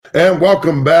And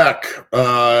welcome back.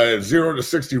 0 to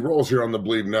 60 rolls here on the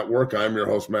Believe Network. I'm your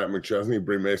host, Matt McChesney.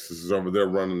 Bree Maces is over there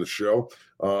running the show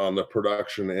on the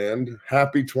production end.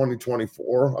 Happy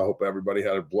 2024. I hope everybody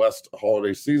had a blessed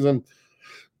holiday season.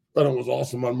 But it was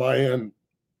awesome on my end,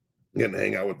 getting to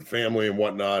hang out with the family and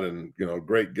whatnot, and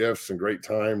great gifts and great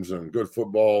times and good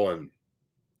football, and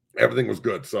everything was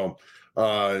good. So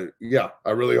I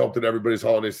really hope that everybody's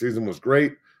holiday season was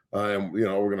great. And we're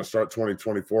going to start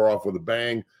 2024 off with a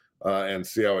bang and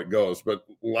see how it goes. But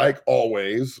like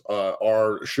always,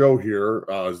 our show here,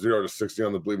 0 to 60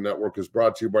 on the Believe Network, is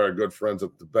brought to you by our good friends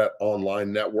at the Bet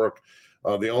Online Network.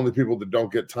 The only people that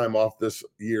don't get time off this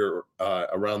year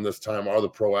around this time are the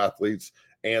pro athletes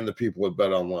and the people at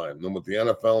Bet Online. And then with the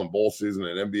NFL and bowl season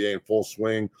and NBA in full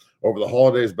swing over the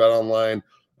holidays, Bet Online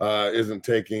isn't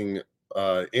taking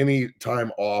any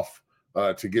time off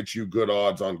to get you good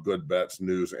odds on good bets,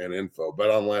 news, and info.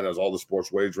 BetOnline has all the sports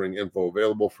wagering info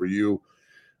available for you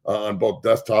on both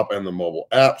desktop and the mobile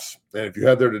apps. And if you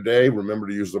head there today, remember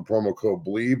to use the promo code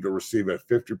BLEAV to receive a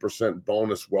 50%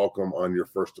 bonus welcome on your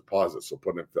first deposit. So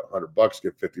put in $100,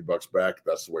 get $50 back.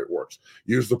 That's the way it works.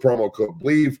 Use the promo code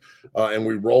BLEAV, and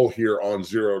we roll here on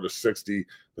 0 to 60,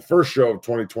 the first show of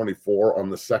 2024 on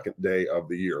the second day of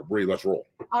the year. Bree, let's roll.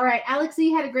 All right. Alex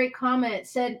E. had a great comment.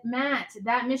 Said, Matt,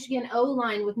 that Michigan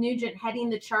O-line with Nugent heading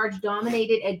the charge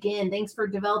dominated again. Thanks for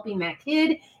developing that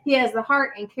kid. He has the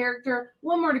heart and character.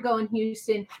 One more to go in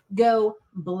Houston. Go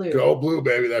Blue. Go Blue,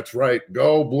 baby. That's right.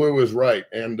 Go Blue is right.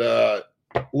 And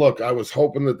look, I was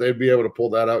hoping that they'd be able to pull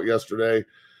that out yesterday.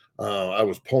 I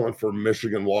was pulling for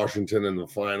Michigan-Washington in the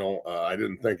final. I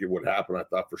didn't think it would happen. I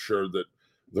thought for sure that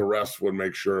the refs would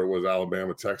make sure it was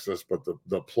Alabama-Texas, but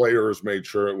the players made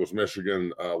sure it was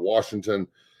Michigan-Washington.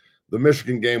 The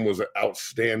Michigan game was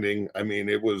outstanding. I mean,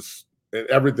 it was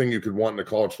everything you could want in a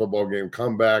college football game,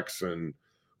 comebacks and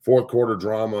fourth quarter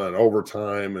drama and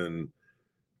overtime. And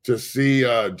to see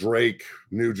Drake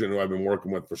Nugent, who I've been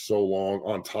working with for so long,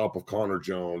 on top of Connor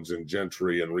Jones and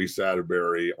Gentry and Reese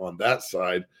Atterbury on that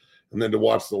side, and then to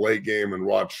watch the late game and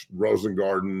watch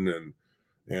Rosengarten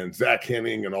and Zach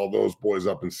Henning and all those boys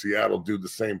up in Seattle do the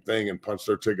same thing and punch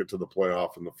their ticket to the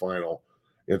playoff in the final.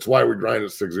 It's why we grind at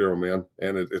 6-0, man.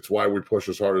 And it's why we push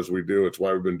as hard as we do. It's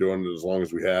why we've been doing it as long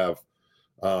as we have.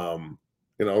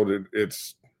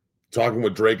 It's talking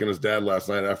with Drake and his dad last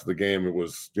night after the game. It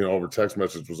was, over text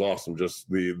message was awesome.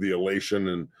 Just the elation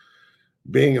and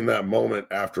being in that moment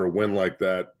after a win like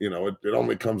that, it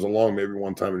only comes along maybe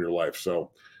one time in your life.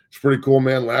 So it's pretty cool,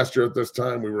 man. Last year at this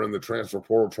time, we were in the transfer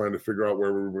portal trying to figure out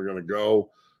where we were going to go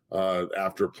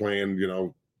after playing,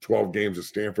 12 games at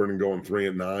Stanford and going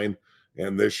 3-9.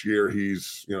 And this year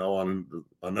he's, on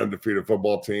an undefeated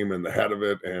football team and the head of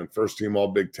it and first team all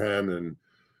Big Ten, and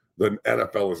the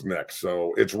NFL is next.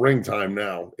 So it's ring time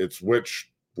now. It's which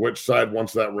side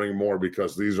wants that ring more,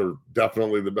 because these are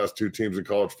definitely the best two teams in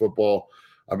college football.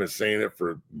 I've been saying it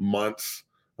for months.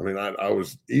 I mean, I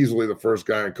was easily the first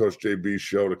guy on Coach JB's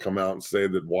show to come out and say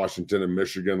that Washington and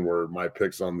Michigan were my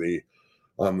picks on the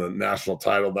national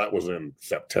title. That was in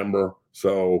September.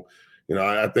 So,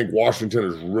 I think Washington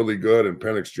is really good, and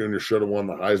Penix Jr. should have won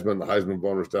the Heisman. The Heisman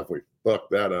voters definitely fucked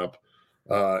that up,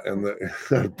 and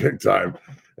big time.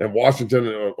 And Washington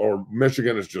or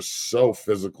Michigan is just so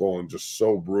physical and just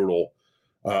so brutal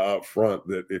up front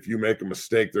that if you make a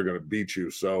mistake, they're going to beat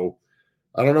you. So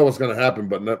I don't know what's going to happen,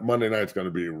 but Monday night's going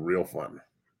to be real fun.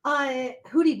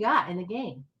 Who do you got in the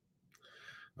game?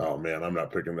 Oh man, I'm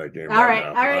not picking that game. All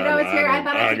right. No, it's here. I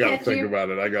thought I got to think about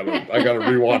it. I got to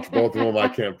rewatch both of them. I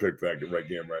can't pick that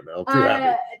game right now. I'm too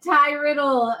happy. Ty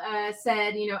Riddle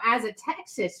said, as a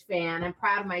Texas fan, I'm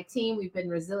proud of my team. We've been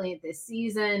resilient this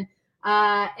season,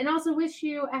 and also wish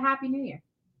you a happy New Year.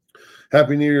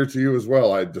 Happy New Year to you as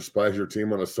well. I despise your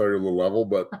team on a cellular level,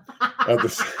 but at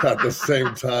the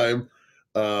same time.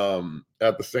 I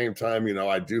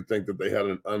do think that they had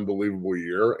an unbelievable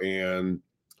year, and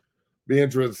be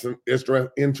interesting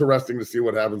to see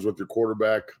what happens with your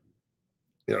quarterback.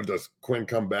 Does Quinn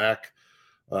come back?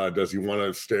 Does he want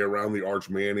to stay around the Arch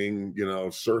Manning,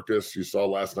 circus? You saw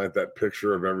last night that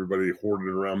picture of everybody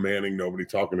hoarded around Manning, nobody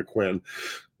talking to Quinn.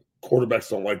 Quarterbacks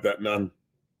don't like that, none.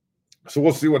 So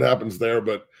we'll see what happens there,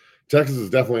 but Texas is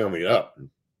definitely on the up.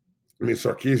 I mean,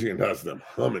 Sarkisian has them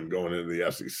humming going into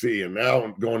the SEC, and now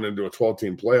going into a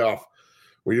 12-team playoff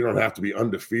where you don't have to be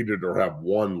undefeated or have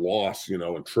one loss,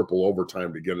 in triple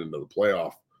overtime to get into the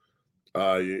playoff.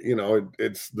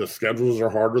 It's the schedules are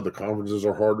harder, the conferences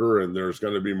are harder, and there's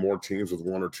going to be more teams with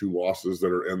one or two losses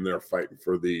that are in there fighting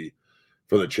for the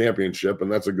championship,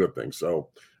 and that's a good thing. So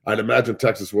I'd imagine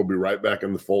Texas will be right back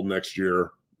in the fold next year,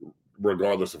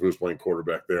 regardless of who's playing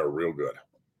quarterback. They are real good.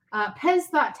 Pez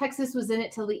thought Texas was in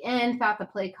it till the end, thought the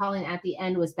play calling at the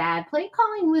end was bad. Play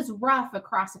calling was rough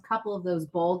across a couple of those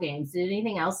bowl games. Did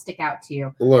anything else stick out to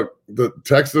you? Look, the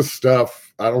Texas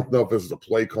stuff, I don't know if it's the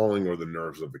play calling or the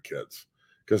nerves of the kids,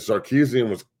 because Sarkisian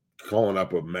was calling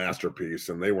up a masterpiece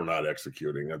and they were not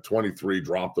executing. At 23,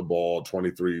 dropped the ball.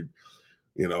 23,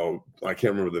 I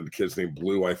can't remember the kid's name,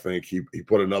 Blue, I think. He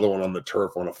put another one on the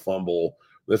turf on a fumble.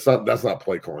 That's not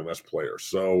play calling, that's players.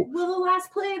 So, well, the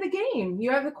last play of the game,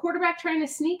 you have the quarterback trying to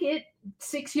sneak it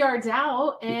 6 yards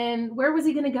out, and where was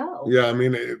he going to go? Yeah, I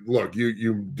mean, look,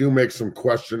 you do make some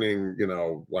questioning,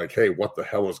 like, hey, what the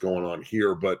hell is going on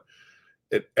here? But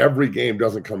every game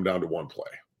doesn't come down to one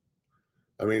play.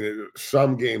 I mean,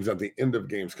 some games at the end of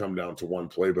games come down to one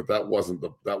play, but that wasn't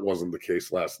the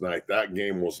case last night. That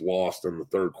game was lost in the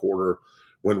third quarter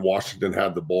when Washington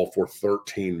had the ball for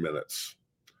 13 minutes.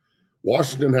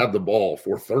 Washington had the ball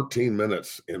for 13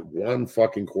 minutes in one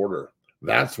fucking quarter.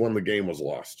 That's when the game was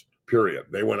lost, period.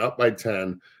 They went up by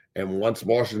 10, and once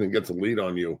Washington gets a lead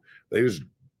on you, they just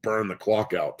burn the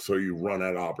clock out. So you run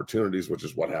out of opportunities, which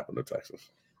is what happened to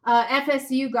Texas.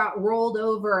 FSU got rolled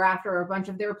over after a bunch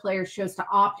of their players chose to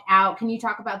opt out. Can you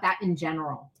talk about that in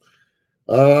general?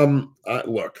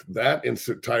 Look, that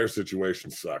entire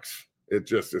situation sucks. It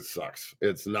sucks.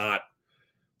 It's not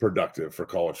productive for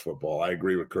college football. I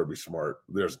agree with Kirby Smart.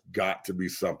 There's got to be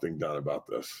something done about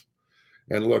this.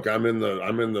 And look, I'm in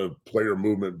the player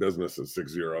movement business at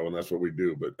 6-0, and that's what we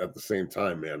do. But at the same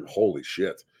time, man, holy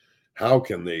shit. How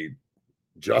can they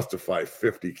justify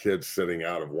 50 kids sitting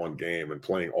out of one game and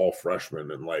playing all freshmen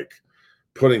and like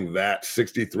putting that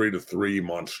 63-3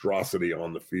 monstrosity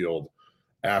on the field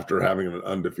after having an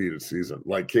undefeated season?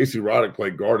 Like Casey Roddick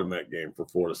played guard in that game for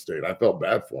Florida State. I felt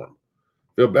bad for him.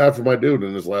 Feel bad for my dude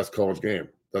in his last college game.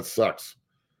 That sucks.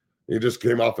 He just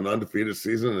came off an undefeated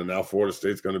season, and now Florida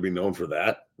State's going to be known for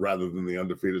that rather than the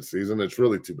undefeated season. It's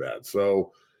really too bad.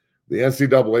 So the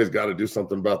NCAA's got to do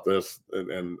something about this,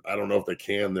 and I don't know if they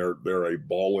can. They're a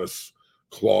ballless,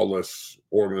 clawless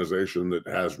organization that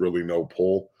has really no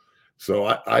pull.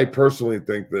 So I personally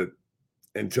think that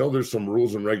until there's some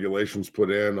rules and regulations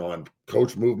put in on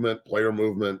coach movement, player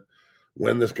movement,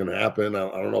 when this can happen. I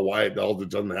don't know why it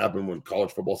doesn't happen when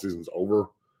college football season's over.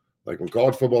 Like when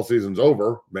college football season's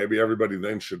over, maybe everybody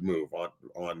then should move on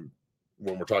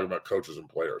when we're talking about coaches and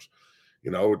players.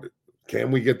 Can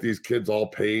we get these kids all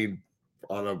paid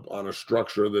on a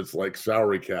structure that's like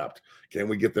salary capped? Can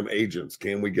we get them agents?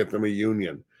 Can we get them a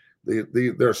union?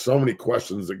 There are so many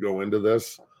questions that go into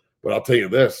this. But I'll tell you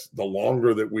this, the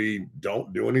longer that we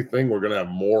don't do anything, we're going to have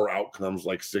more outcomes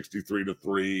like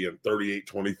 63-3 and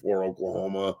 38-24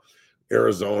 Oklahoma.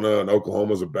 Arizona and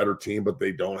Oklahoma is a better team, but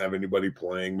they don't have anybody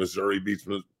playing. Missouri beats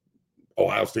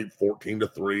Ohio State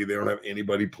 14-3. They don't have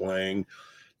anybody playing.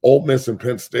 Ole Miss and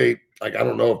Penn State, like I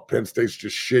don't know if Penn State's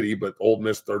just shitty, but Ole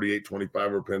Miss 38-25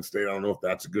 over Penn State, I don't know if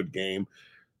that's a good game.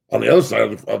 On the other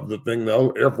side of the thing,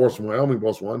 though, Air Force and Wyoming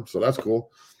both won, so that's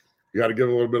cool. You got to give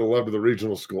a little bit of love to the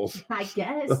regional schools. I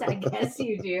guess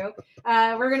you do.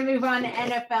 We're going to move on to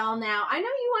NFL now. I know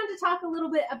you wanted to talk a little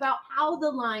bit about how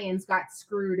the Lions got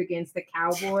screwed against the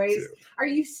Cowboys. Dude. Are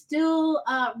you still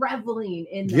reveling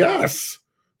in that? Yes.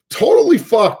 Totally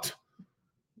fucked.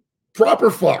 Proper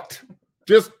fucked.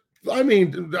 Just, I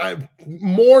mean, look. I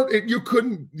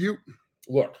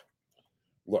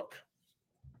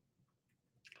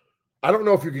don't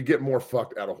know if you could get more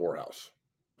fucked at a whorehouse.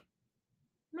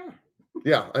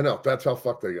 Yeah, I know. That's how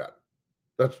fucked they got.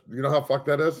 You know how fucked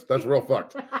that is? That's real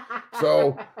fucked.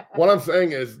 So what I'm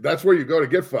saying is that's where you go to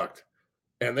get fucked.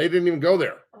 And they didn't even go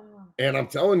there. And I'm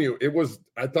telling you,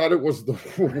 I thought it was the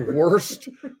worst,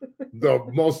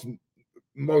 the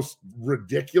most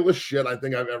ridiculous shit I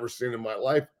think I've ever seen in my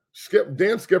life.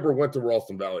 Dan Skipper went to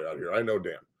Ralston Valley out here. I know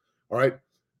Dan. All right.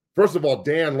 First of all,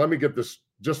 Dan, let me get this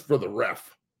just for the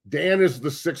ref. Dan is the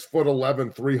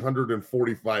 6'11",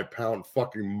 345-pound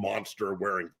fucking monster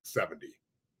wearing 70.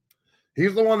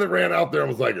 He's the one that ran out there and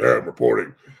was like, I'm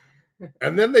reporting.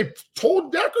 And then they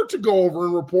told Decker to go over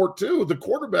and report too. The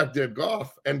quarterback did,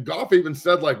 Goff. And Goff even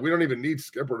said, like, we don't even need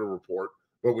Skipper to report,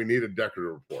 but we needed Decker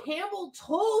to report. Campbell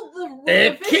told them.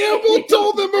 And Campbell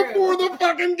told them before the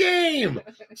fucking game.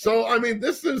 So, I mean,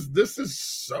 this is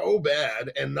so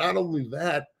bad. And not only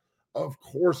that, of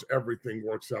course, everything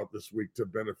works out this week to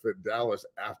benefit Dallas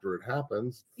after it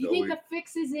happens. You think the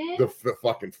fix is in? The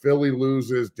fucking Philly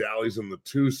loses. Dallas in the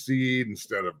 2 seed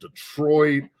instead of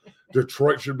Detroit.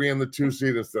 Detroit should be in the 2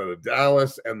 seed instead of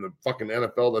Dallas. And the fucking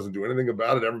NFL doesn't do anything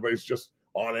about it. Everybody's just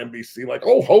on NBC like,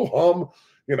 oh, ho hum.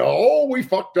 We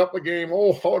fucked up the game.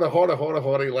 Oh,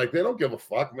 hoda. Like, they don't give a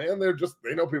fuck, man. They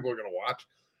know people are going to watch.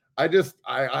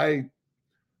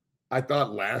 I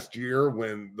thought last year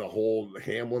when the whole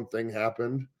Hamlin thing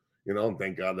happened, and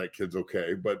thank God that kid's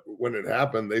okay. But when it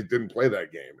happened, they didn't play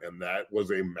that game. And that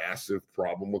was a massive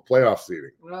problem with playoff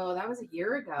seeding. Oh, that was a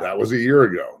year ago. That was a year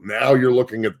ago. Now you're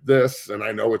looking at this, and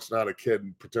I know it's not a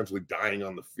kid potentially dying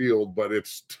on the field, but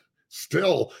it's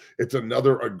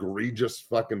another egregious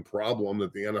fucking problem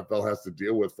that the NFL has to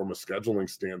deal with from a scheduling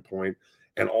standpoint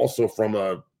and also from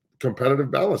a competitive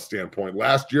balance standpoint.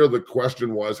 Last year, the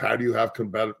question was, how do you have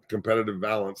competitive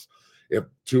balance if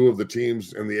two of the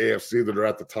teams in the AFC that are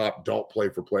at the top don't play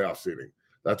for playoff seeding?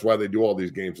 That's why they do all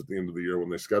these games at the end of the year when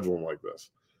they schedule them like this.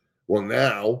 Well,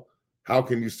 now, how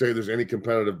can you say there's any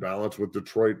competitive balance with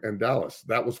Detroit and Dallas?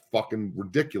 That was fucking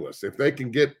ridiculous. If they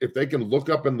can look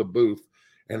up in the booth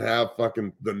and have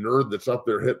fucking the nerd that's up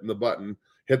there hit the button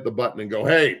and go,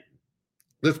 hey,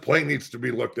 this play needs to be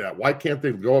looked at. Why can't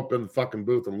they go up in the fucking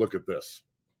booth and look at this?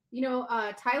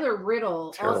 Tyler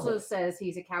Riddle also says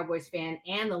he's a Cowboys fan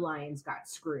and the Lions got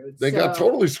screwed. They got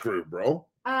totally screwed, bro.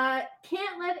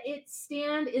 Can't let it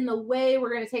stand in the way.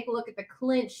 We're going to take a look at the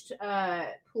clinched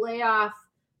playoff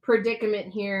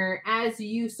predicament here. As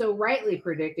you so rightly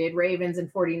predicted, Ravens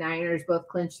and 49ers both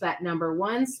clinched that number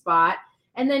 1 spot.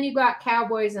 And then you got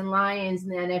Cowboys and Lions in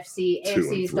the NFC,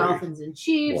 AFC's Dolphins and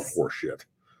Chiefs. What horseshit.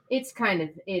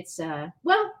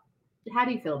 How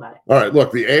do you feel about it? All right,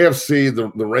 look, the AFC,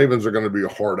 the Ravens are going to be a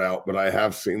hard out, but I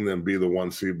have seen them be the 1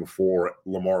 seed before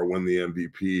Lamar win the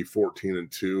MVP,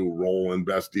 14-2, rolling,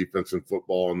 best defense in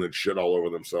football, and then shit all over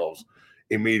themselves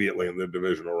immediately in the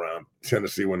divisional round.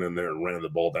 Tennessee went in there and ran the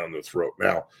ball down their throat.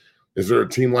 Now, is there a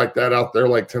team like that out there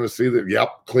like Tennessee?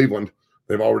 Cleveland.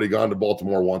 They've already gone to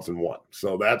Baltimore once and won.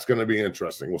 So that's going to be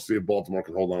interesting. We'll see if Baltimore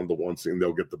can hold on to the 1 seed and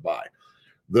they'll get the bye.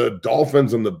 The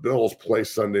Dolphins and the Bills play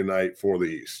Sunday night for the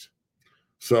East.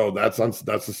 So that's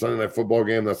the Sunday night football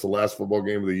game. That's the last football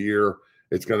game of the year.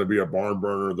 It's going to be a barn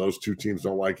burner. Those two teams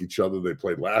don't like each other. They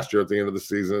played last year at the end of the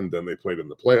season. Then they played in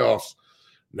the playoffs.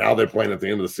 Now they're playing at the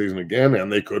end of the season again,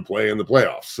 and they could play in the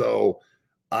playoffs. So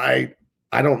I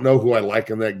don't know who I like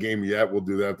in that game yet. We'll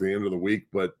do that at the end of the week.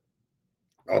 But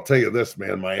I'll tell you this,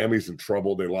 man, Miami's in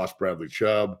trouble. They lost Bradley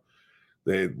Chubb.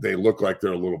 They look like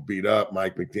they're a little beat up.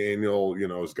 Mike McDaniel,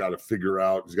 has got to figure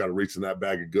out. He's got to reach in that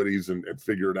bag of goodies and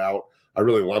figure it out. I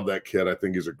really love that kid. I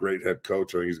think he's a great head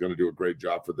coach. I think he's going to do a great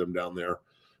job for them down there.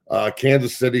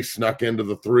 Kansas City snuck into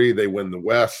the 3. They win the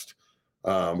West.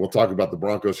 We'll talk about the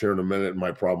Broncos here in a minute and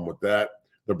my problem with that.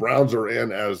 The Browns are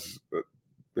in as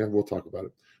we'll talk about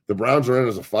it. The Browns are in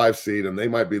as a 5 seed, and they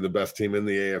might be the best team in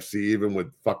the AFC, even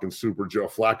with fucking Super Joe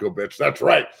Flacco, bitch. That's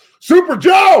right. Super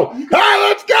Joe! Hey,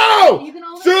 let's go!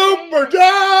 Super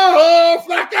Joe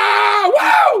Flacco!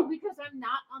 Woo! Because I'm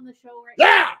not on the show right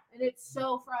now. And it's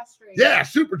so frustrating. Yeah,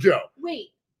 Super Joe.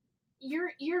 Wait. You're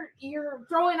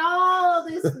throwing all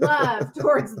this love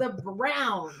towards the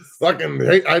Browns. Fucking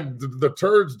the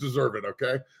turds deserve it,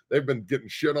 okay? They've been getting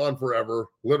shit on forever.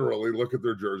 Literally, look at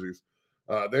their jerseys.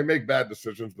 They make bad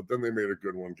decisions, but then they made a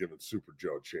good one giving Super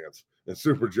Joe a chance. And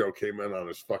Super Joe came in on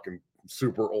his fucking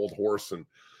super old horse and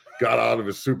got out of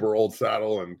his super old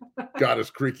saddle and got his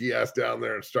creaky ass down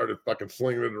there and started fucking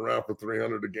slinging it around for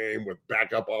 300 a game with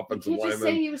backup offensive linemen. Did you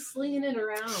say he was slinging it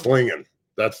around? Slinging.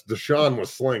 That's Deshaun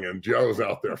was slinging. Joe's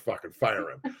out there fucking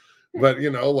firing. But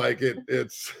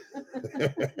it's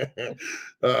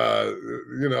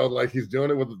like he's doing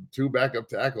it with 2 backup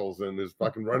tackles and his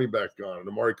fucking running back's gone. And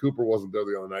Amari Cooper wasn't there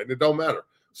the other night, and it don't matter.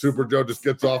 Super Joe just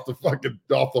gets off the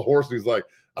horse and he's like,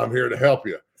 "I'm here to help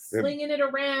you." Slinging it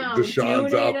around.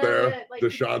 Deshaun's out there.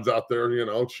 Deshaun's out there.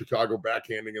 Chicago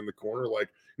backhanding in the corner. Like,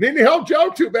 need any help,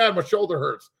 Joe? Too bad, my shoulder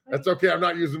hurts. That's okay. I'm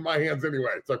not using my hands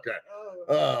anyway. It's okay.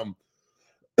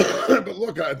 But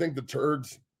look, I think the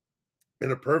turds.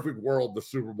 In a perfect world, the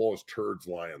Super Bowl is Turds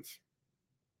Lions.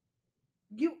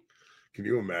 Can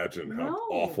you imagine how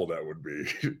awful that would be?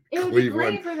 It would be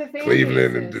great for the fan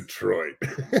Cleveland bases. and Detroit.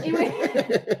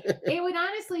 It would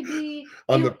honestly be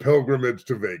on the pilgrimage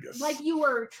to Vegas. Like you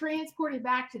were transported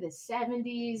back to the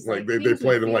 70s. Like they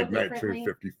played in like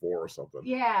 1954 or something.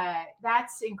 Yeah,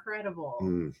 that's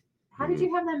incredible. How did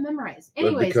you have that memorized?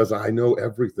 Anyways, because I know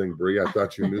everything, Bree. I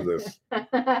thought you knew this.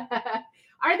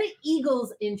 Are the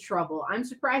Eagles in trouble? I'm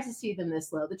surprised to see them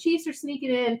this low. The Chiefs are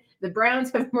sneaking in. The Browns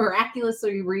have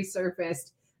miraculously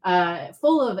resurfaced,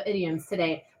 full of idioms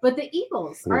today. But the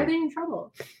Eagles, are they in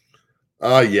trouble?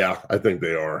 Yeah, I think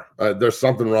they are. There's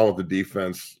something wrong with the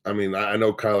defense. I mean, I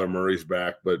know Kyler Murray's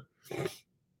back, but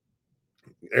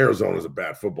Arizona's a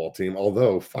bad football team.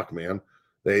 Although, fuck, man,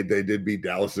 they did beat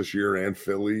Dallas this year and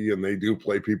Philly, and they do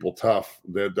play people tough.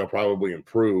 They'll probably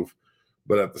improve.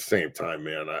 But at the same time,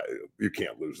 man, you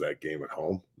can't lose that game at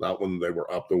home. Not when they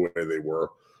were up the way they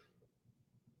were.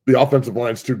 The offensive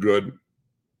line's too good.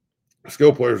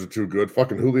 Skill players are too good.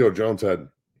 Fucking Julio Jones had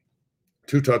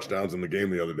 2 touchdowns in the game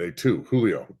the other day. 2.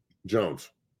 Julio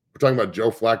Jones. We're talking about Joe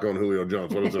Flacco and Julio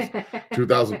Jones. What is this,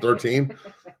 2013?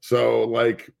 So,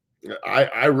 like,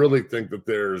 I really think that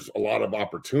there's a lot of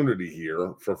opportunity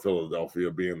here for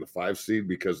Philadelphia being the 5 seed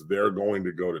because they're going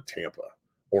to go to Tampa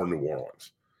or New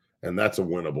Orleans. And that's a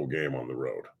winnable game on the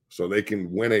road. So they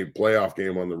can win a playoff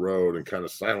game on the road and kind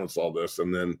of silence all this.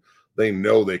 And then they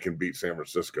know they can beat San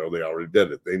Francisco. They already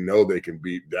did it. They know they can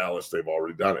beat Dallas. They've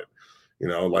already done it. You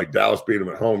know, like Dallas beat them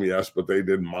at home, yes, but they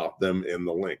did mop them in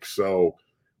the link. So,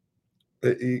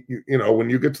 you know, when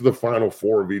you get to the final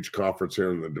 4 of each conference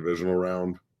here in the divisional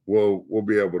round, we'll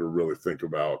be able to really think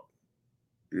about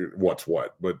what's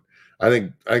what. But I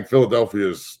think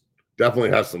Philadelphia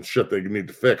definitely has some shit they need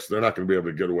to fix. They're not going to be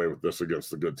able to get away with this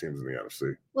against the good teams in the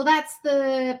NFC. Well, that's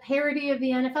the parody of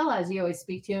the NFL, as you always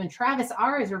speak to. And Travis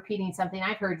R. is repeating something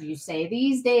I've heard you say.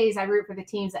 These days, I root for the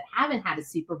teams that haven't had a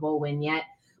Super Bowl win yet.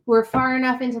 We're far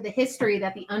enough into the history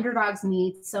that the underdogs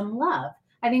need some love.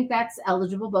 I think that's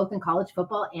eligible both in college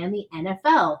football and the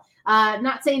NFL.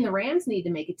 Not saying the Rams need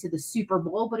to make it to the Super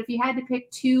Bowl, but if you had to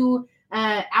pick 2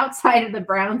 outside of the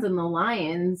Browns and the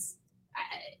Lions,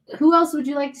 who else would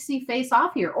you like to see face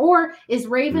off here? Or is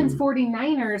Ravens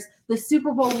 49ers the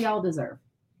Super Bowl we all deserve?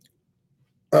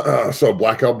 So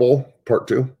Blackout Bowl part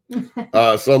 2.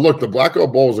 So look, the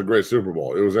Blackout Bowl is a great Super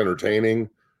Bowl. It was entertaining.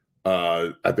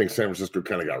 I think San Francisco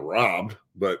kind of got robbed,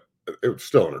 but it was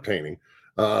still entertaining.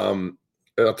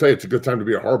 And I'll tell you, it's a good time to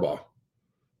be a Harbaugh.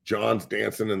 John's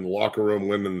dancing in the locker room,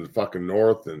 winning the fucking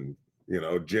North, and you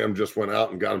know, Jim just went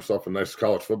out and got himself a nice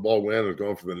college football win and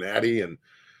going for the Natty. And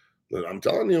I'm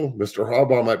telling you, Mr.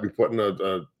 Harbaugh might be putting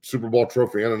a Super Bowl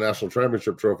trophy and a national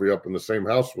championship trophy up in the same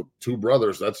house with 2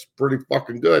 brothers. That's pretty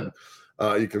fucking good.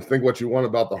 You can think what you want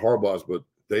about the Harbaughs, but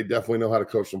they definitely know how to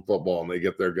coach some football, and they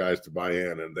get their guys to buy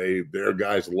in, and their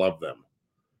guys love them.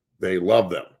 They love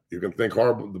them. You can think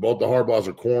both the Harbaughs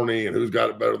are corny and who's got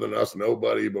it better than us?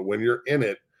 Nobody. But when you're in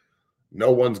it,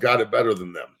 no one's got it better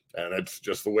than them, and it's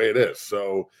just the way it is.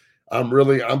 So I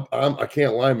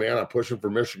can't lie, man. I'm pushing for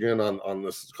Michigan on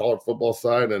this college football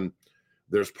side, and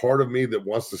there's part of me that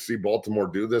wants to see Baltimore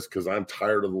do this because I'm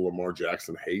tired of the Lamar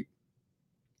Jackson hate.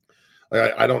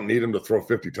 I don't need him to throw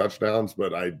 50 touchdowns,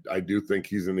 but I do think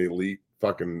he's an elite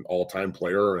fucking all-time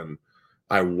player, and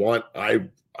I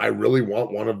really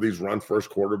want one of these run-first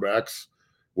quarterbacks,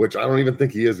 which I don't even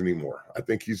think he is anymore. I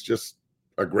think he's just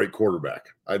a great quarterback.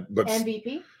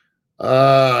 MVP?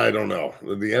 I don't know.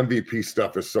 The MVP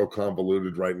stuff is so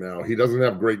convoluted right now. He doesn't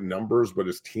have great numbers, but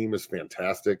his team is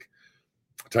fantastic.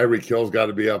 Tyreek Hill's got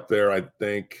to be up there, I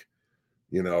think.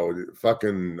 You know,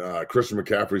 fucking Christian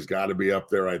McCaffrey's got to be up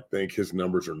there. I think his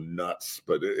numbers are nuts,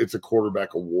 but it's a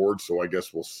quarterback award, so I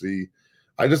guess we'll see.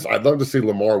 I'd love to see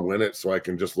Lamar win it so I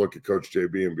can just look at Coach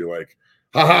JB and be like,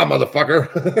 ha-ha, motherfucker.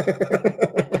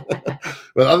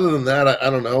 But other than that, I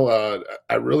don't know.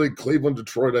 Cleveland,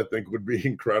 Detroit, I think would be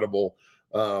incredible.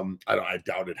 I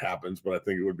doubt it happens, but I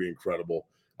think it would be incredible.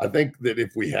 I think that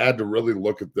if we had to really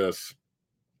look at this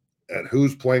and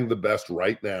who's playing the best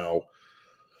right now,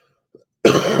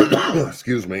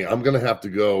 excuse me, I'm going to have to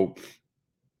go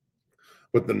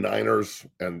with the Niners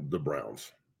and the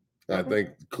Browns. I think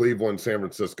Cleveland, San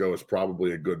Francisco is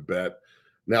probably a good bet.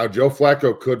 Now, Joe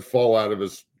Flacco could fall out of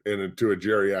into a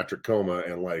geriatric coma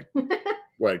and like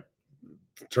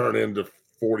turn into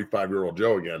 45-year-old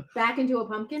Joe again. Back into a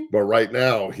pumpkin? But right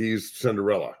now, he's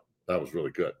Cinderella. That was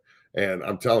really good. And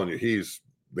I'm telling you, he's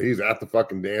at the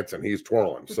fucking dance and he's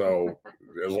twirling. So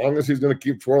as long as he's going to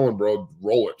keep twirling, bro,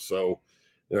 roll it. So,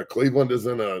 you know, Cleveland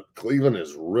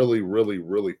is really, really,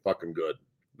 really fucking good.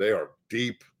 They are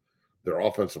deep. Their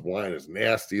offensive line is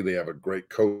nasty. They have a great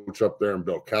coach up there in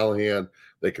Bill Callahan.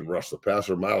 They can rush the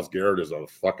passer. Myles Garrett is a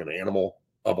fucking animal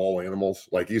of all animals.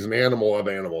 Like, he's an animal of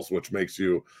animals, which makes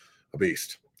you a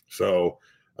beast. So,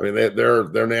 I mean,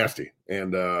 they're nasty.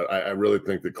 And I really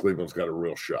think that Cleveland's got a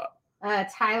real shot.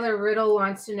 Tyler Riddle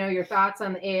wants to know your thoughts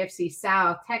on the AFC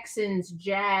South, Texans,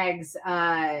 Jags,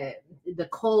 the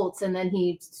Colts, and then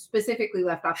he specifically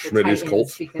left off the Schmitty's Titans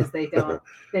Colts. because they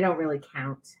don't really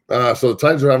count. So the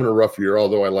Titans are having a rough year,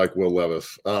 although I like Will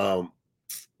Levis.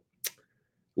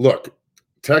 Look,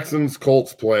 Texans,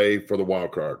 Colts play for the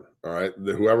wild card. All right,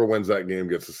 whoever wins that game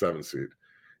gets the 7th seed.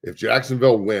 If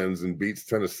Jacksonville wins and beats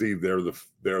Tennessee, they're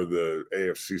the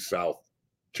AFC South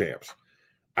champs.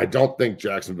 I don't think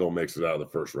Jacksonville makes it out of the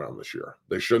first round this year.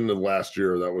 They shouldn't have last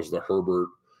year. That was the Herbert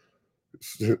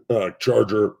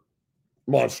Charger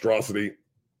monstrosity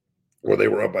where they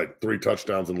were up by 3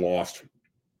 touchdowns and lost.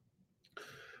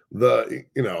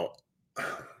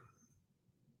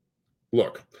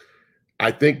 look,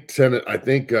 I think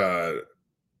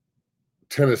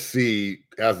Tennessee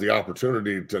has the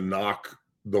opportunity to knock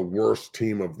the worst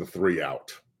team of the three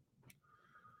out.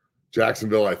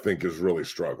 Jacksonville, I think, is really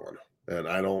struggling. And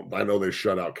I know they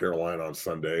shut out Carolina on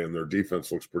Sunday and their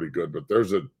defense looks pretty good, but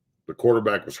the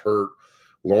quarterback was hurt.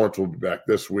 Lawrence will be back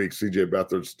this week. CJ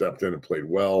Beathard stepped in and played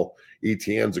well.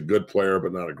 Etienne's a good player,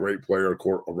 but not a great player.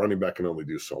 A running back can only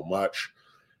do so much.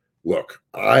 Look,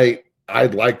 I'd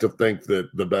like to think that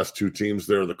the best two teams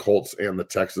there, the Colts and the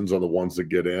Texans, are the ones that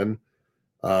get in.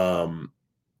 I'm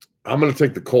going to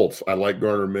take the Colts. I like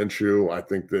Gardner Minshew. I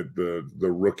think that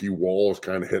the rookie wall is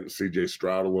kind of hitting CJ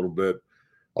Stroud a little bit.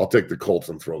 I'll take the Colts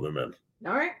and throw them in.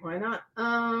 All right, why not?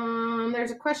 There's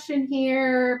a question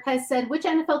here. Pez said, which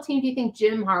NFL team do you think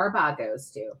Jim Harbaugh goes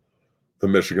to? The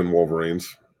Michigan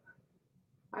Wolverines.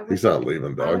 He's not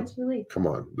leaving, dog. Come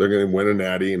on. They're going to win a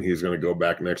natty, and he's going to go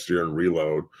back next year and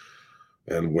reload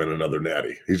and win another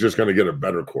natty. He's just going to get a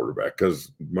better quarterback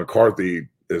because McCarthy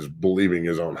is believing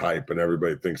his own hype, and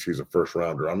everybody thinks he's a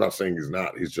first-rounder. I'm not saying he's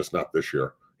not. He's just not this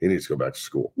year. He needs to go back to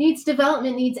school. Needs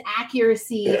development, needs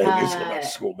accuracy. Yeah, he needs to go back to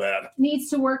school bad. Needs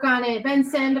to work on it. Ben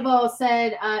Sandoval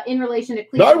said in relation to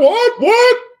Cleveland.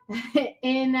 What?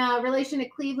 In relation to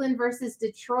Cleveland versus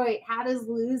Detroit, how does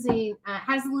the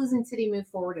losing city move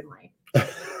forward in life?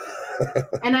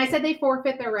 And I said they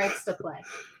forfeit their rights to play.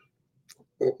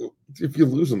 If you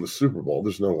lose in the Super Bowl,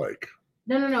 there's no like.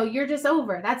 No. You're just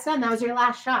over. That's done. That was your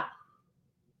last shot.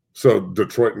 So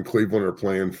Detroit and Cleveland are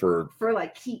playing for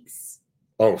like keeps.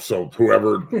 Oh, so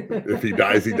whoever, if he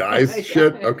dies, he dies. Yeah.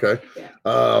 Shit. Okay.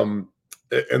 Yeah.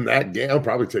 In that game, I'll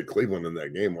probably take Cleveland in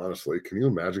that game. Honestly, can you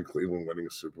imagine Cleveland winning a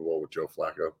Super Bowl with Joe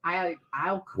Flacco?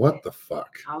 I'll quit. What the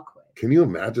fuck? I'll quit. Can you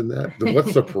imagine that?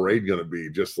 What's the parade going to be?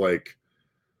 Just like,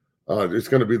 it's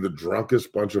going to be the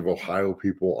drunkest bunch of Ohio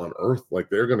people on earth.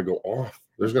 Like they're going to go off.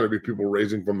 There's going to be people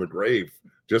raising from the grave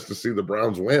just to see the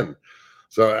Browns win.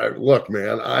 So look,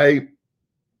 man, I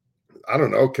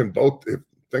don't know. Can both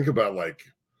think about like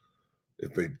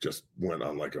if they just went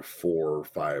on like a 4 or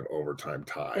 5 overtime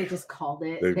tie. They just called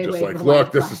it. They just like,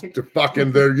 look, this is the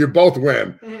fucking there. You both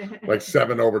win. Like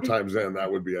 7 overtimes in,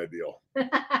 that would be ideal.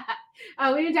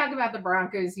 Oh, we didn't talk about the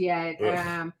Broncos yet. Do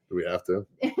we have to?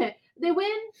 They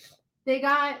win. They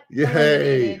got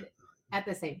eliminated at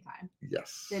the same time.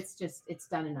 Yes. It's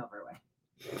done and over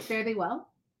with. Fare they well?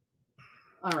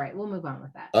 All right, we'll move on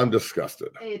with that. I'm disgusted.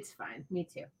 It's fine. Me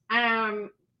too.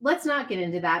 Let's not get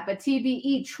into that. But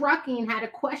TBE Trucking had a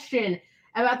question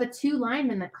about the 2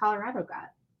 linemen that Colorado got.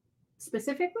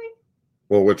 Specifically?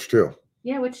 Well, which 2?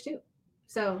 Yeah, which 2?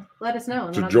 So let us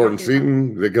know. To Jordan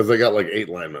Seaton, because they got like 8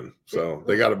 linemen. So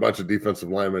they got a bunch of defensive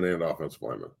linemen and offensive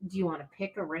linemen. Do you want to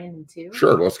pick a random 2?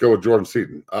 Sure. Let's go with Jordan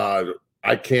Seaton.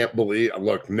 I can't believe,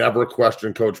 look, never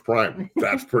question Coach Prime.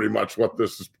 That's pretty much what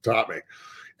this has taught me.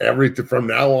 From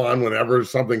now on, whenever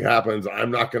something happens,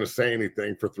 I'm not going to say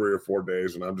anything for 3 or 4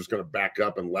 days, and I'm just going to back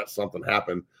up and let something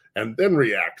happen and then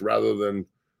react rather than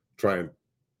try and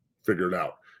figure it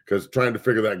out. Because trying to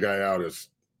figure that guy out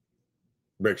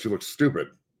makes you look stupid,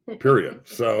 period.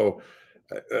 So,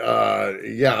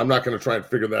 I'm not going to try and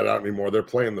figure that out anymore. They're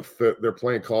playing they're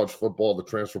playing college football, the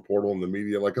transfer portal, and the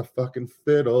media like a fucking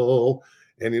fiddle.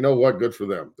 And you know what? Good for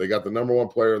them. They got the number 1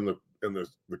 player in the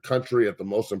country at the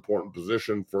most important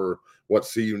position for what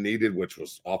CU needed, which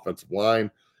was offensive line.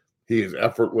 He is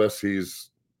effortless. He's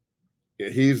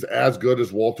as good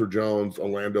as Walter Jones,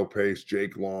 Orlando Pace,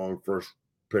 Jake Long, first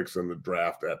picks in the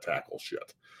draft at tackle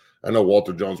shit. I know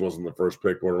Walter Jones wasn't the first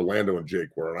pick, but Orlando and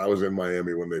Jake were. And I was in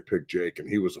Miami when they picked Jake, and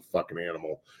he was a fucking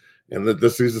animal. And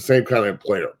he's the same kind of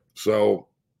player. So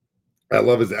I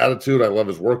love his attitude. I love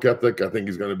his work ethic. I think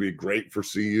he's going to be great for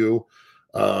CU.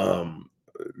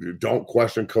 Don't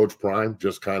question Coach Prime.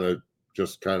 Just kind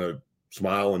of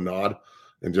smile and nod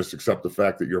and just accept the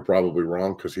fact that you're probably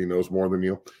wrong because he knows more than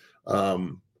you.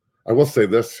 I will say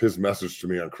this, his message to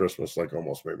me on Christmas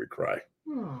almost made me cry.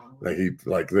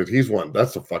 That he's one,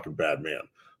 that's a fucking bad man.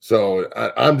 So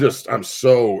I'm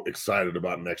so excited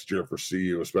about next year for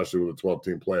CU, especially with the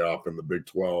 12-team playoff and the Big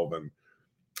 12 and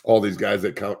all these guys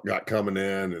that got coming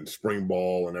in and spring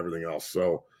ball and everything else.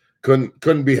 So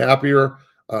couldn't be happier.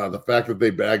 The fact that they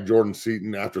bagged Jordan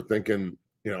Seaton after thinking,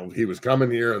 he was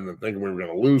coming here and then thinking we were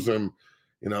going to lose him,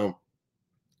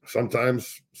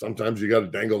 sometimes you got to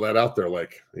dangle that out there.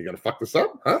 Like, you got to fuck this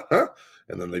up, huh?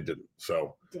 And then they didn't.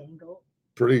 So dangle.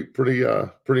 Pretty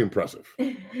impressive.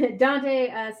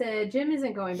 Dante said Jim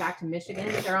isn't going back to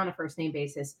Michigan. They're on a first name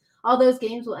basis. All those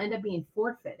games will end up being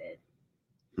forfeited.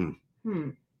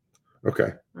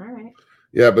 Okay. All right.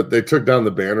 Yeah, but they took down the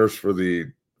banners for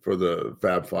the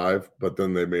Fab Five, but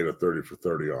then they made a 30 for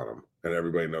 30 on them. and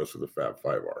everybody knows who the Fab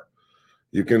Five are.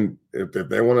 You can, if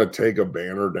they want to take a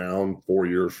banner down 4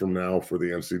 years from now for the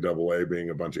NCAA being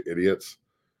a bunch of idiots,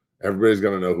 everybody's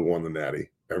going to know who won the Natty.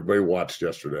 Everybody watched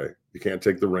yesterday. You can't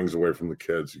take the rings away from the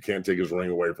kids. You can't take his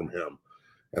ring away from him.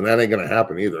 And that ain't going to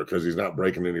happen either because he's not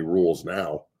breaking any rules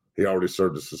now. He already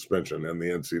served a suspension, and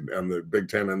the Big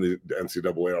Ten and the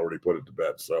NCAA already put it to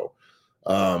bed. So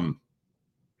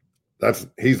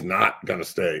he's not going to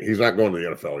stay. He's not going to the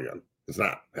NFL again. It's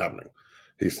not happening.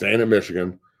 He's staying in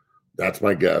Michigan. That's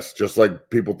my guess. Just like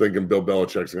people thinking Bill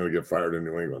Belichick's going to get fired in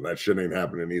New England. That shit ain't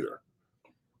happening either.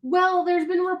 Well, there's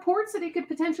been reports that he could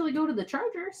potentially go to the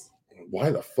Chargers. Why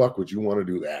the fuck would you want to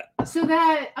do that? So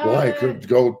that why could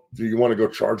go? Do you want to go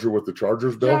Charger with the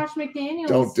Chargers, Bill? Josh McDaniels.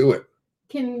 Don't do it.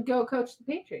 Can go coach the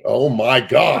Patriots. Oh my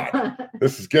God,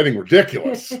 this is getting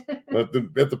ridiculous. If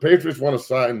the Patriots want to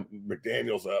sign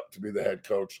McDaniels up to be the head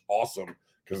coach, awesome,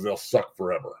 because they'll suck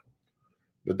forever.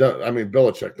 But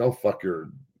Belichick, don't fuck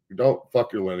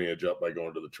your lineage up by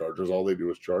going to the Chargers. All they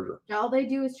do is Charger. All they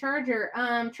do is Charger.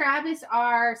 Travis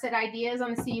R said ideas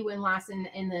on the CU win loss in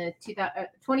the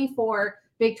 2024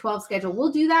 Big 12 schedule.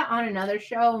 We'll do that on another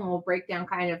show, and we'll break down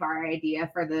kind of our idea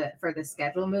for the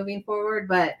schedule moving forward.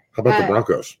 But how about the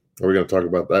Broncos? Are we going to talk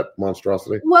about that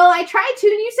monstrosity? Well, I tried to,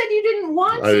 and you said you didn't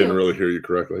want to. I didn't really hear you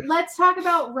correctly. Let's talk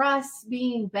about Russ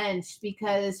being benched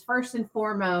because first and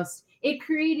foremost, it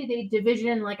created a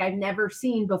division like I've never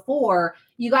seen before.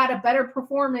 You got a better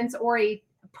performance or a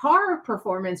par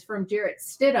performance from Jarrett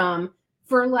Stidham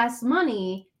for less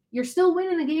money. You're still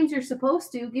winning the games you're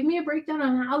supposed to. Give me a breakdown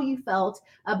on how you felt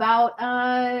about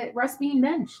Russ being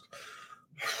benched.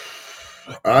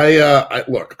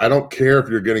 Look, I don't care if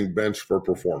you're getting benched for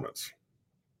performance,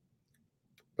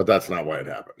 but that's not why it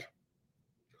happened.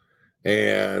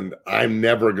 And I'm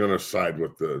never going to side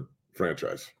with the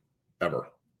franchise ever,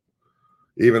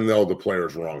 even though the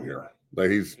player's wrong here. Like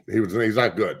he's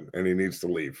not good and he needs to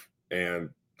leave. And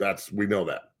we know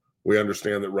that. We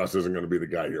understand that Russ isn't going to be the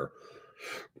guy here.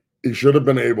 He should have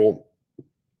been able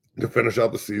to finish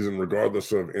out the season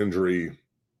regardless of injury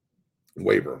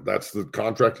waiver. That's the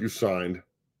contract you signed.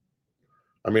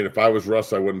 I mean, if I was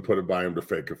Russ, I wouldn't put it by him to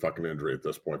fake a fucking injury at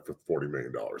this point for $40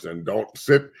 million. And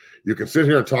you can sit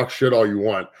here and talk shit all you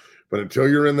want, but until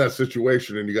you're in that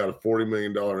situation and you got a $40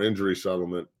 million injury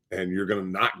settlement and you're going to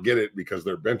not get it because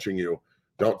they're benching you,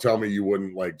 don't tell me you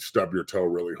wouldn't like stub your toe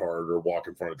really hard or walk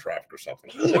in front of traffic or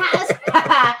something.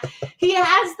 He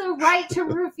has the right to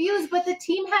refuse, but the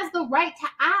team has the right to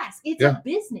ask. It's a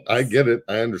business. I get it.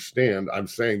 I understand. I'm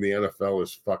saying the NFL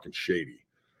is fucking shady,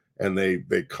 and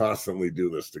they constantly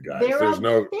do this to guys. There's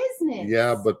no business.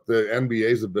 Yeah, but the NBA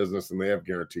is a business, and they have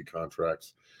guaranteed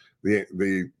contracts.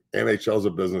 The NHL is a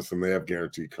business, and they have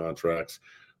guaranteed contracts.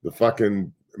 The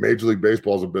fucking Major League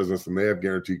Baseball is a business, and they have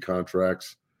guaranteed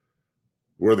contracts.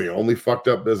 We're the only fucked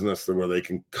up business where they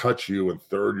can cut you and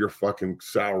third your fucking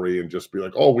salary and just be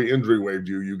like, oh, we injury waived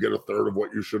you. You get a third of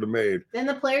what you should have made. Then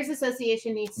the Players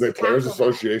Association needs to. The Players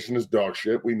Association is dog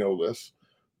shit. We know this.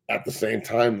 At the same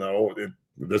time, though,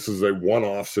 this is a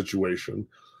one-off situation.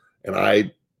 And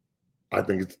I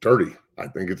think it's dirty. I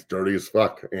think it's dirty as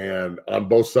fuck. And on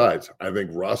both sides, I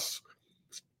think Russ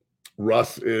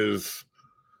is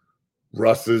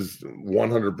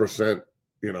 100%,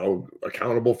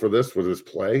 accountable for this with his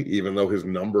play, even though his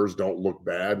numbers don't look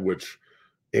bad, which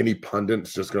any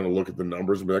pundit's just going to look at the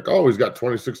numbers and be like, oh, he's got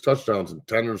 26 touchdowns and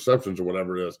 10 interceptions or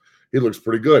whatever it is. He looks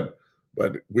pretty good.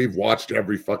 But we've watched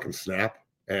every fucking snap,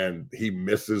 and he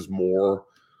misses more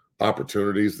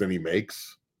opportunities than he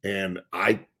makes. And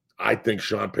I think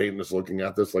Sean Payton is looking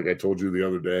at this, like I told you the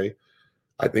other day.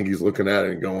 I think he's looking at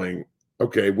it and going,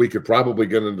 okay, we could probably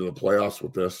get into the playoffs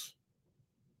with this.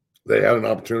 They had an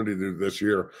opportunity to do this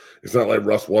year. It's not like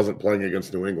Russ wasn't playing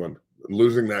against New England.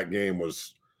 Losing that game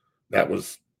was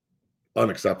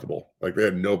unacceptable. Like they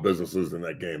had no business losing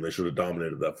that game. They should have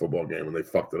dominated that football game, and they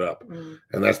fucked it up.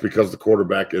 And that's because the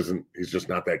quarterback he's just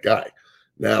not that guy.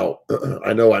 Now,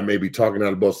 I know I may be talking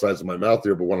out of both sides of my mouth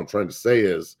here, but what I'm trying to say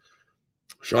is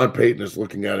Sean Payton is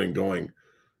looking at it and going,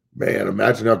 man,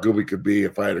 imagine how good we could be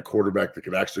if I had a quarterback that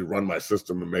could actually run my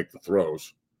system and make the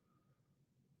throws,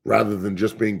 rather than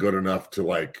just being good enough to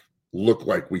look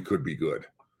like we could be good.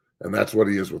 And that's what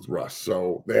he is with Russ.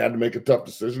 So they had to make a tough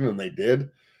decision, and they did.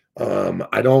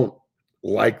 I don't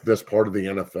like this part of the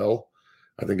NFL.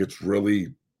 I think it's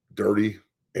really dirty,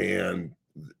 and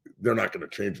they're not going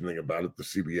to change anything about it. The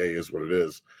CBA is what it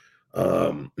is.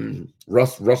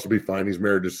 Russ will be fine. He's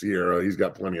married to Sierra. He's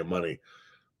got plenty of money.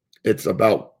 It's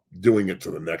about doing it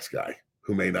to the next guy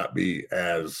who may not be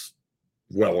as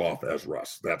well off as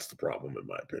Russ. That's the problem, in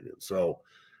my opinion. So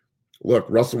Look,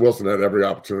 Russell Wilson had every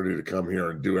opportunity to come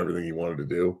here and do everything he wanted to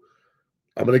do.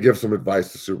 I'm going to give some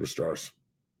advice to superstars.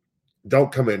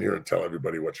 Don't come in here and tell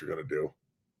everybody what you're going to do.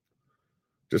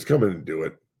 Just come in and do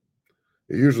it.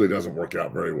 It usually doesn't work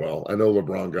out very well. I know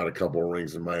LeBron got a couple of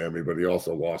rings in Miami, but he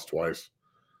also lost twice.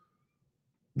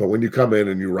 But when you come in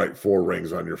and you write 4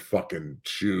 rings on your fucking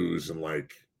shoes and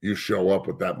like you show up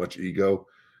with that much ego,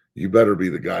 you better be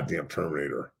the goddamn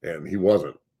Terminator. And he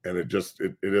wasn't. And it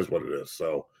is what it is.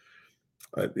 So,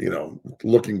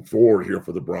 looking forward here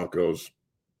for the Broncos,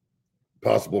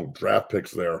 possible draft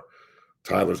picks there.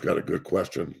 Tyler's got a good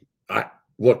question.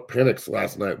 Penix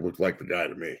last night looked like the guy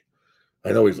to me.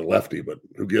 I know he's a lefty, but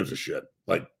who gives a shit?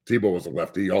 Like Tebow was a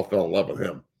lefty. Y'all fell in love with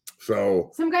him.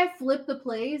 So some guy flipped the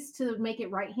plays to make it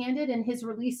right-handed, and his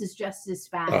release is just as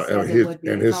fast as it would be.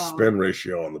 And his spin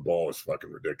ratio on the ball is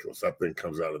fucking ridiculous. That thing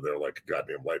comes out of there like a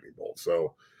goddamn lightning bolt.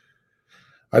 So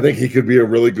I think he could be a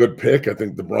really good pick. I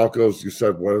think the Broncos, you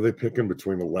said, what are they picking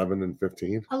between 11 and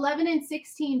 15? 11 and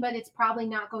 16, but it's probably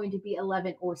not going to be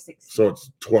 11 or 16. So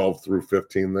it's 12 through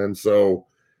 15 then. So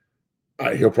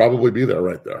he'll probably be there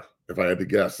right there, if I had to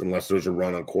guess, unless there's a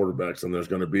run on quarterbacks. And there's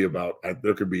going to be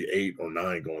there could be 8 or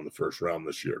 9 going the first round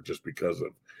this year just because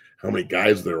of how many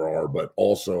guys there are, but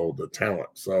also the talent.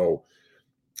 So,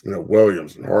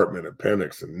 Williams and Hartman and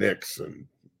Penix and Nix and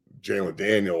Jalen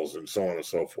Daniels and so on and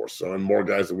so forth. So, and more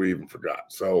guys that we even forgot.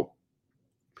 So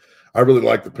I really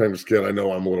like the Penix kid. I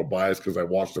know I'm a little biased because I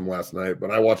watched him last night, but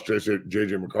I watched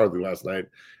JJ McCarthy last night,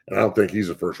 and I don't think he's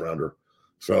a first rounder.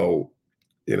 So,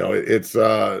 it's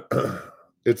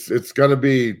gonna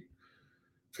be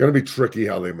tricky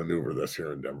how they maneuver this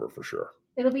here in Denver for sure.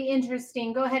 It'll be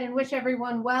interesting. Go ahead and wish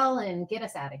everyone well and get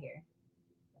us out of here.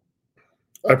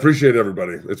 I appreciate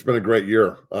everybody. It's been a great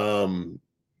year.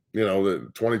 The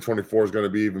 2024 is going to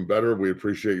be even better. We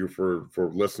appreciate you for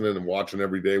listening and watching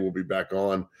every day. We'll be back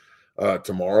on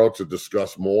tomorrow to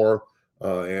discuss more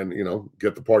and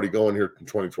get the party going here in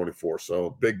 2024.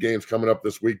 So big games coming up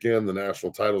this weekend. The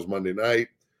national titles Monday night.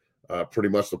 Pretty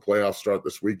much the playoffs start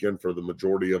this weekend for the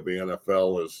majority of the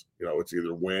NFL. Is it's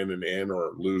either win and in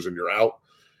or lose and you're out.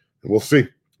 And we'll see.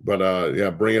 But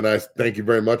Bring and I thank you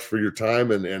very much for your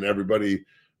time and everybody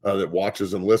that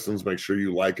watches and listens. Make sure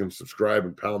you like and subscribe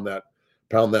and pound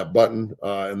that button.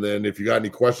 And then if you got any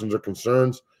questions or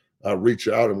concerns, reach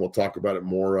out and we'll talk about it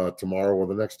more tomorrow or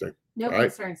the next day. No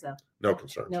concerns though. No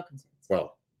concerns. No concerns.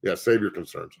 Well, save your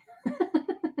concerns.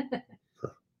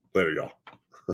 Later, y'all.